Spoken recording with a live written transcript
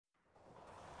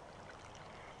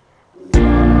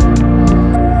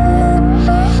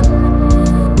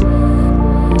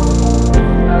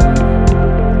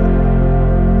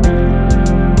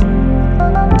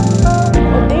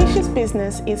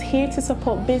course is here to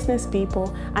support business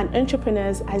people and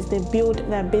entrepreneurs as they build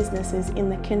their businesses in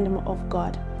the kingdom of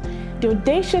God. The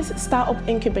Audacious Startup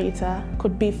Incubator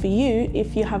could be for you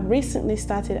if you have recently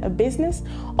started a business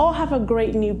or have a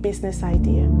great new business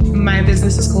idea. My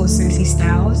business is called Susie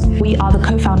Styles. We are the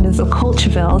co-founders of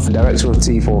Cultureville. Director of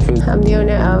T4 Food. I'm the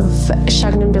owner of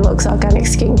Shagnon Deluxe Organic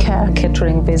Skincare.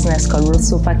 Catering business called Ruth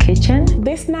Super Kitchen.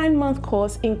 This 9-month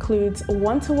course includes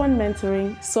one-to-one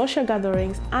mentoring, social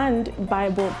gatherings, and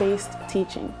Bible-based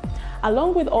teaching.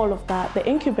 Along with all of that, the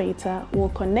incubator will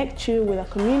connect you with a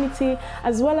community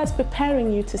as well as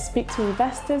preparing you to speak to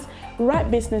investors, write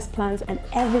business plans, and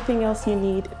everything else you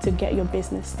need to get your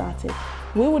business started.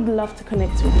 We would love to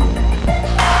connect with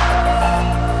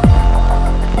you.